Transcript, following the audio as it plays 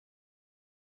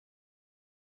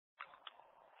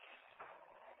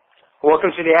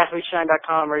Welcome to the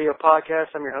AthleteShine.com radio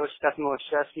podcast. I'm your host, Stephen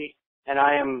Wojcicki, and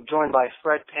I am joined by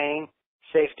Fred Payne,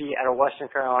 safety out of Western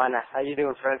Carolina. How you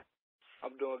doing, Fred?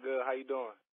 I'm doing good. How you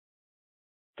doing?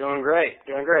 Doing great.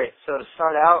 So to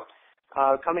start out,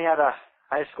 coming out of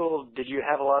high school, did you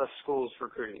have a lot of schools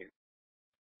recruiting you?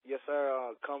 Yes, sir.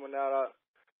 Coming out,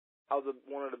 I was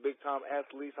one of the big-time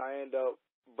athletes. I ended up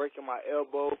breaking my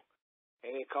elbow,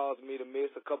 and it caused me to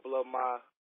miss a couple of my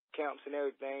camps and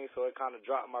everything, so it kind of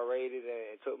dropped my rating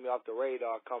and it took me off the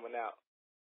radar coming out.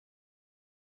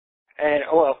 And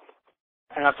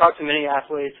I've talked to many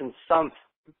athletes, and some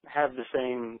had the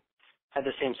same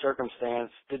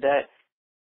circumstance.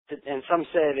 And some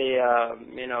say they,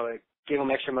 it gave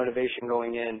them extra motivation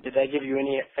going in. Did that give you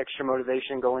any extra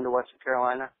motivation going to Western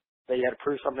Carolina? That you had to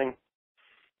prove something?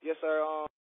 Yes, sir.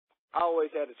 I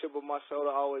always had a chip on my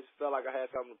shoulder. I always felt like I had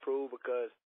something to prove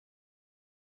because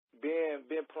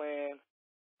been playing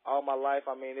all my life.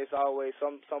 I mean, it's always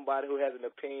somebody who has an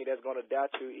opinion that's going to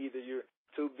doubt you. Either you're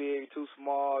too big, too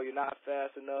small, you're not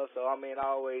fast enough. So, I mean, I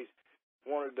always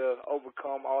wanted to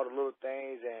overcome all the little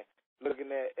things. And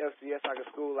looking at FCS like a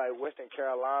school like Western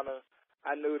Carolina,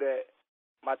 I knew that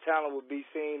my talent would be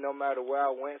seen no matter where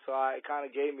I went. So it kind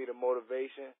of gave me the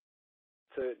motivation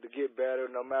to get better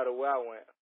no matter where I went.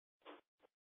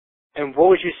 And what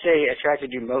would you say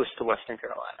attracted you most to Western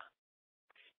Carolina?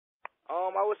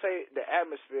 I would say the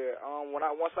atmosphere.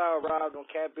 Once I arrived on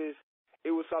campus,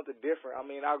 it was something different. I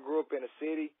mean, I grew up in a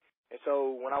city, and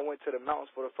so when I went to the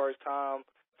mountains for the first time,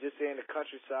 just seeing the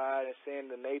countryside and seeing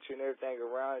the nature and everything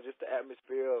around, just the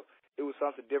atmosphere, it was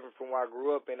something different from where I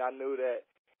grew up, and I knew that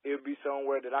it would be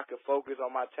somewhere that I could focus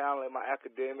on my talent and my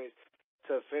academics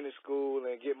to finish school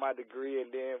and get my degree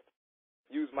and then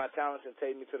use my talents and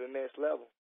take me to the next level.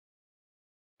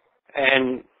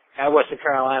 And at Western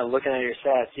Carolina, looking at your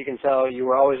stats, you can tell you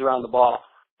were always around the ball.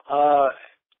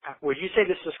 Would you say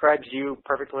this describes you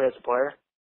perfectly as a player?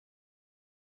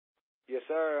 Yes,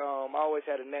 sir. I always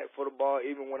had a knack for the ball,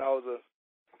 even when I was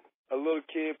a little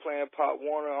kid playing Pop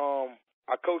Warner.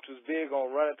 Our coach was big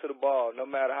on running to the ball. No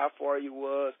matter how far you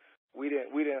was, we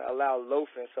didn't allow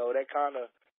loafing. So that kind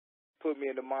of put me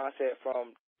in the mindset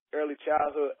from early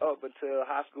childhood up until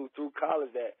high school through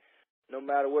college that no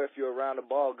matter where, if you're around the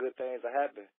ball, good things will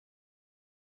happen.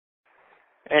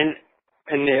 And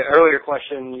in the earlier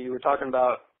question you were talking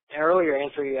about, an earlier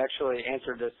answer you actually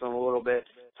answered this in a little bit,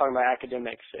 talking about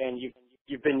academics. And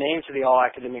you've been named to the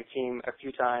all-academic team a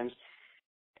few times.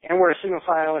 And we're a single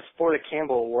finalist for the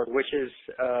Campbell Award, which is,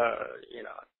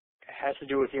 has to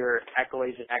do with your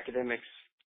accolades in academics.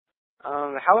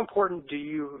 How important do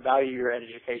you value your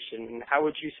education, and how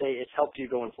would you say it's helped you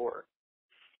going forward?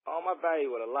 I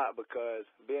value it a lot because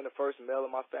being the first male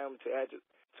in my family to actually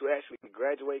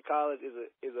graduate college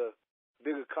is a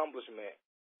big accomplishment.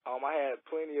 I had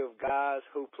plenty of guys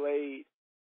who played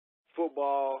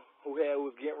football who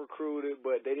was getting recruited,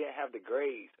 but they didn't have the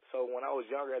grades. So when I was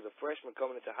younger as a freshman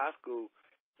coming into high school,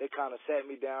 they kind of sat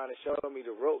me down and showed me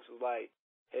the ropes. It was like,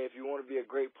 hey, if you want to be a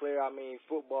great player, I mean,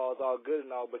 football is all good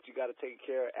and all, but you got to take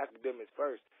care of academics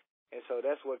first. And so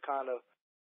that's what kind of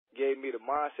gave me the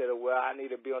mindset of, well, I need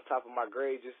to be on top of my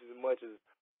grades just as much as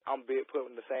I'm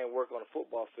putting the same work on the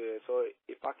football field. So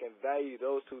if I can value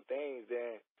those two things,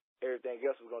 then everything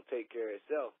else is going to take care of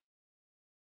itself.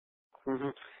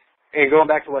 Mm-hmm. And going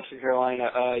back to Western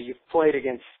Carolina, you've played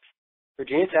against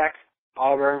Virginia Tech,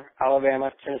 Auburn,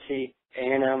 Alabama, Tennessee,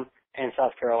 A&M, and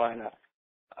South Carolina.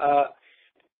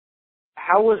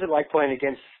 How was it like playing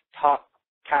against top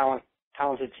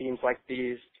talented teams like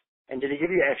these? And did it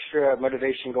give you extra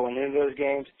motivation going into those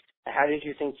games? And how did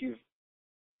you think you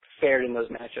fared in those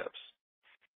matchups?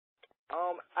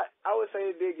 I would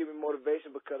say it did give me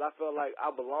motivation because I felt like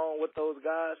I belong with those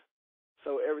guys.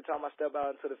 So every time I step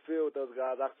out into the field with those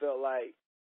guys, I felt like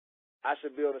I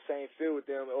should be on the same field with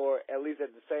them, or at least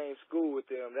at the same school with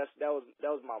them. That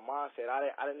was my mindset. I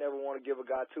didn't never want to give a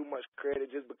guy too much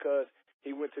credit just because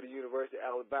he went to the University of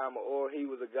Alabama or he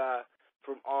was a guy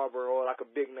from Auburn or like a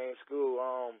big name school.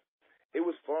 It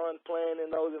was fun playing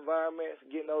in those environments,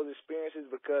 getting those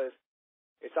experiences because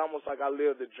it's almost like I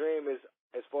lived the dream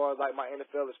as far as like my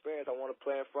NFL experience. I want to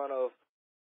play in front of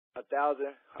 100+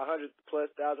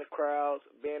 thousand crowds,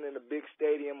 being in a big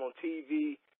stadium on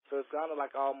TV. So it's kind of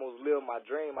like I almost lived my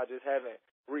dream. I just haven't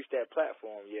reached that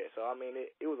platform yet. So, I mean,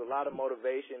 it was a lot of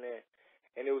motivation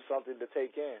and it was something to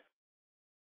take in.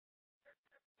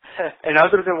 And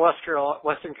other than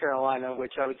Western Carolina,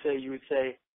 which I would say you would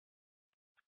say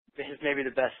is maybe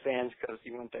the best fans because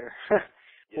you went there.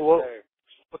 Yes, sir.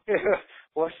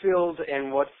 What field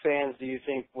and what fans do you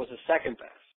think was the second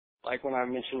best? Like when I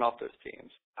mentioned off those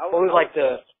teams, what was like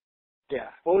the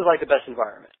best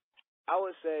environment? I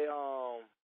would say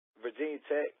Virginia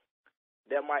Tech.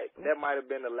 That might have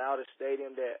been the loudest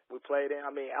stadium that we played in.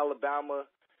 I mean, Alabama.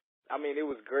 I mean, it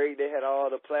was great. They had all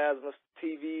the plasma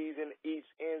TVs in each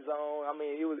end zone. I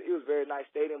mean, it was a very nice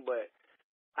stadium, but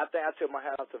I think I took my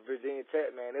hat off to Virginia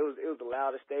Tech, man. It was the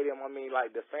loudest stadium. I mean,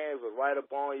 like the fans were right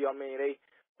up on you. I mean, they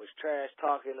was trash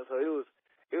talking, so it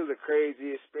was a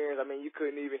crazy experience. I mean, you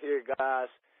couldn't even hear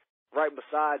guys right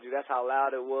beside you. That's how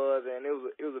loud it was, and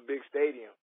it was a big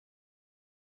stadium.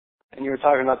 And you were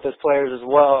talking about those players as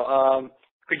well.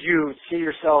 Could you see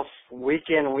yourself week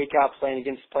in and week out playing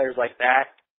against players like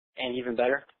that and even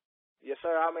better? Yes,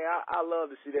 sir. I mean, I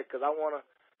love to see that because I wanna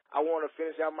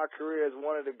finish out my career as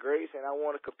one of the greats, and I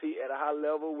want to compete at a high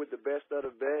level with the best of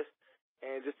the best,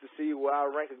 and just to see where I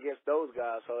rank against those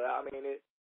guys. So I mean,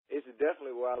 it's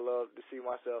definitely where I love to see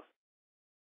myself.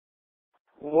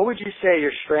 What would you say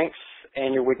your strengths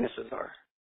and your weaknesses are?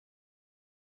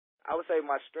 I would say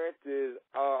my strength is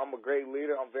I'm a great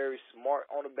leader. I'm very smart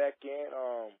on the back end.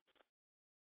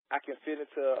 I can fit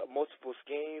into multiple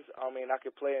schemes. I mean, I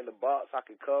could play in the box. I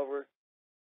could cover.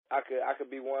 I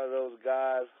could be one of those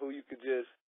guys who you could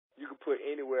put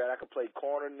anywhere. I could play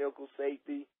corner, nickel,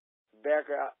 safety,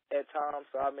 backer at times.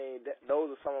 So I mean,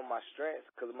 those are some of my strengths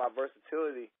because of my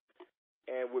versatility.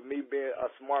 And with me being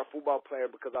a smart football player,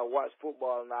 because I watch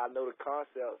football and I know the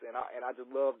concepts, and I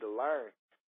just love to learn.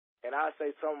 And I'd say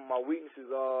some of my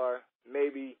weaknesses are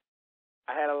maybe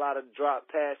I had a lot of drop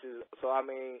passes. So, I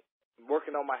mean,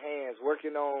 working on my hands,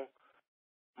 working on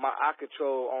my eye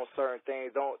control on certain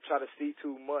things. Don't try to see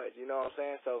too much, you know what I'm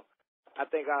saying? So I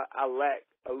think I lack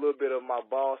a little bit of my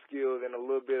ball skills and a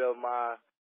little bit of my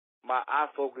eye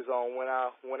focus on when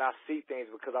I see things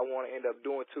because I want to end up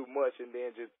doing too much and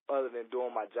then just other than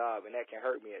doing my job, and that can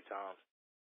hurt me at times.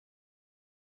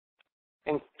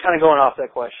 And kind of going off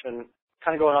that question,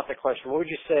 what would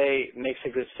you say makes a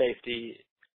good safety?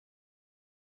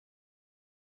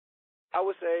 I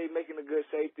would say making a good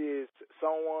safety is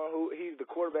someone who he's the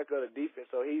quarterback of the defense,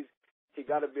 so he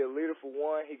got to be a leader for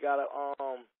one. He got to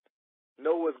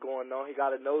know what's going on. He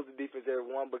got to know the defense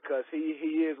everyone because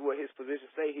he is what his position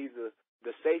say. He's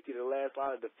the safety, the last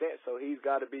line of defense, so he's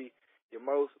got to be your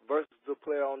most versatile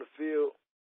player on the field.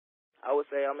 I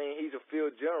would say, I mean, he's a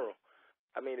field general.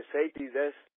 I mean, the safeties,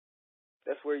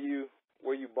 that's where you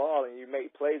ball and you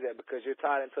make plays at because you're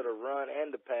tied into the run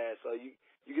and the pass, so you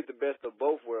get the best of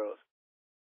both worlds.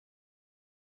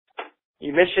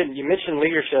 You mentioned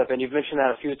leadership, and you've mentioned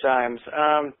that a few times.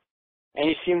 And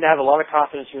you seem to have a lot of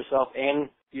confidence in yourself, and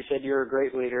you said you're a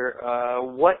great leader.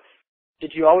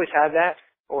 Did you always have that,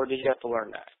 or did you have to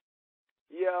learn that?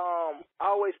 Yeah,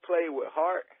 I always play with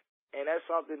heart, and that's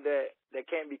something that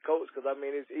can't be coached because, I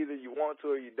mean, it's either you want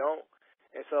to or you don't.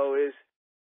 And so it's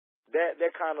that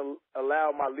kind of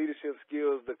allowed my leadership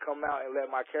skills to come out and let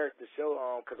my character show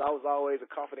because I was always a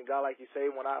confident guy, like you say,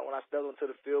 when I stepped into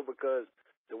the field because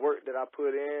the work that I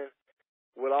put in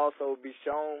would also be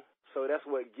shown. So that's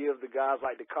what gives the guys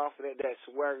like the confidence, that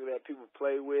swagger that people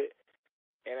play with.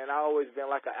 And then I always been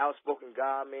like an outspoken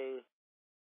guy. I mean,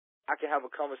 I can have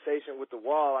a conversation with the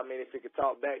wall. I mean, if it could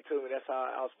talk back to me, that's how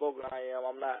outspoken I am.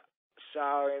 I'm not shy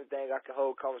or anything. I can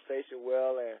hold conversation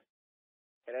well, and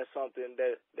that's something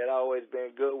that always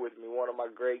been good with me, one of my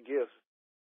great gifts.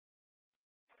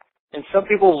 And some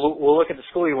people will look at the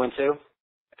school you went to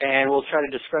and will try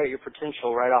to discredit your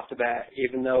potential right off the bat,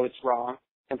 even though it's wrong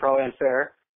and probably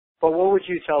unfair. But what would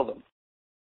you tell them?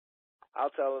 I'll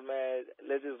tell them, man,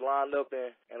 let's just line up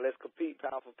and let's compete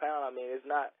pound for pound. I mean, it's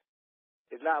not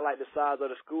like the size of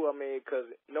the school. I mean, because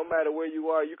no matter where you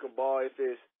are, you can ball if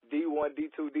it's D1,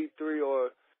 D2, D3,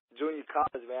 or junior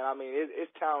college, man. I mean,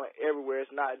 it's talent everywhere.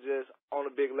 It's not just on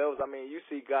the big levels. I mean, you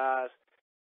see guys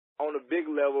on the big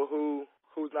level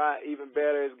who's not even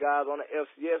better as guys on the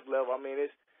FCS level. I mean,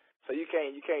 so you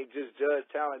can't just judge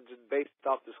talent just based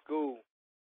off the school.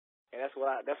 And that's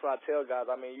what I tell guys.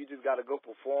 I mean, you just got to go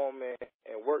perform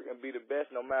and work and be the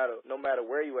best no matter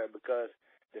where you at because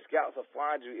the scouts will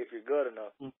find you if you're good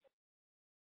enough.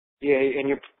 Yeah,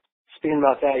 and you're speaking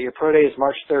about that. Your pro day is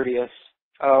March 30th.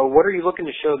 What are you looking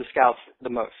to show the scouts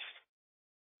the most?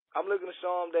 I'm looking to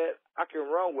show them that I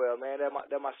can run well, man. That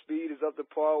my speed is up to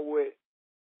par with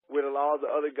all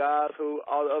the other guys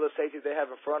all the other safeties they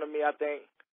have in front of me. I think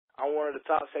I'm one of the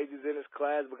top safeties in this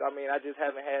class, but I mean, I just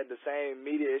haven't had the same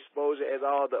media exposure as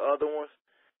all the other ones.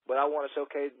 But I want to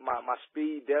showcase my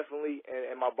speed definitely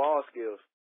and my ball skills.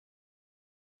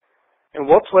 And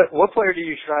what player do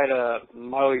you try to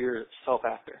model yourself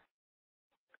after?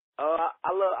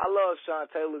 I love Sean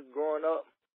Taylor growing up,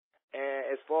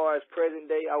 and as far as present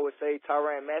day, I would say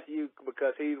Tyrann Mathieu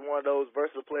because he's one of those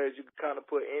versatile players you can kind of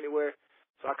put anywhere.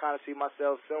 So I kind of see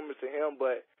myself similar to him.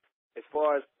 But as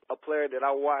far as a player that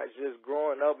I watched just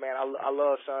growing up, man, I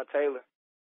love Sean Taylor.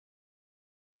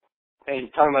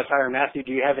 And talking about Tyrann Mathieu,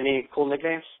 do you have any cool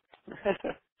nicknames?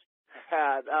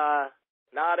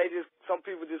 Nah, some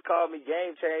people just call me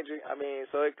Game Changer. I mean,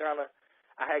 so it kind of,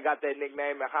 I had got that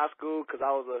nickname in high school because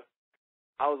I was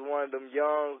one of them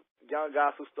young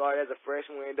guys who started as a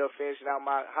freshman, ended up finishing out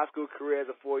my high school career as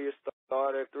a 4-year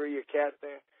starter, 3-year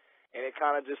captain, and it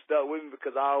kind of just stuck with me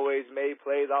because I always made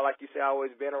plays. Like you said, I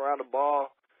always been around the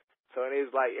ball, so it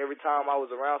was like every time I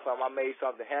was around something, I made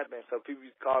something happen. So people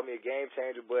used to call me a game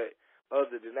changer, but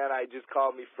other than that, I just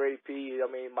called me Freddie P. I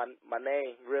mean, my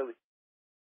name really.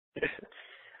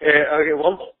 Yeah, okay,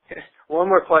 one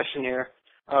more question here.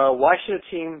 Why should a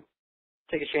team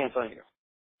take a chance on you?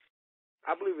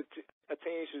 I believe a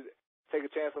team should take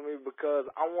a chance on me because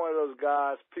I'm one of those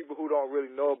guys people who don't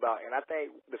really know about. And I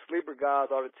think the sleeper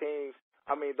guys are the teams,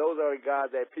 I mean, those are the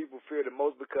guys that people fear the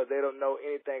most because they don't know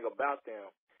anything about them.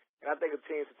 And I think a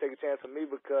team should take a chance on me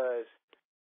because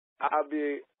I'll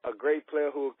be a great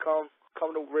player who will come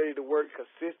ready to work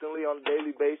consistently on a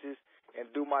daily basis and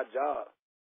do my job.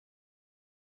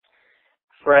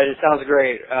 Fred, it sounds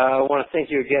great. I want to thank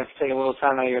you again for taking a little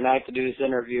time out of your night to do this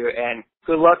interview, and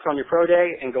good luck on your pro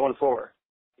day and going forward.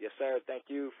 Yes, sir. Thank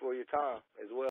you for your time as well.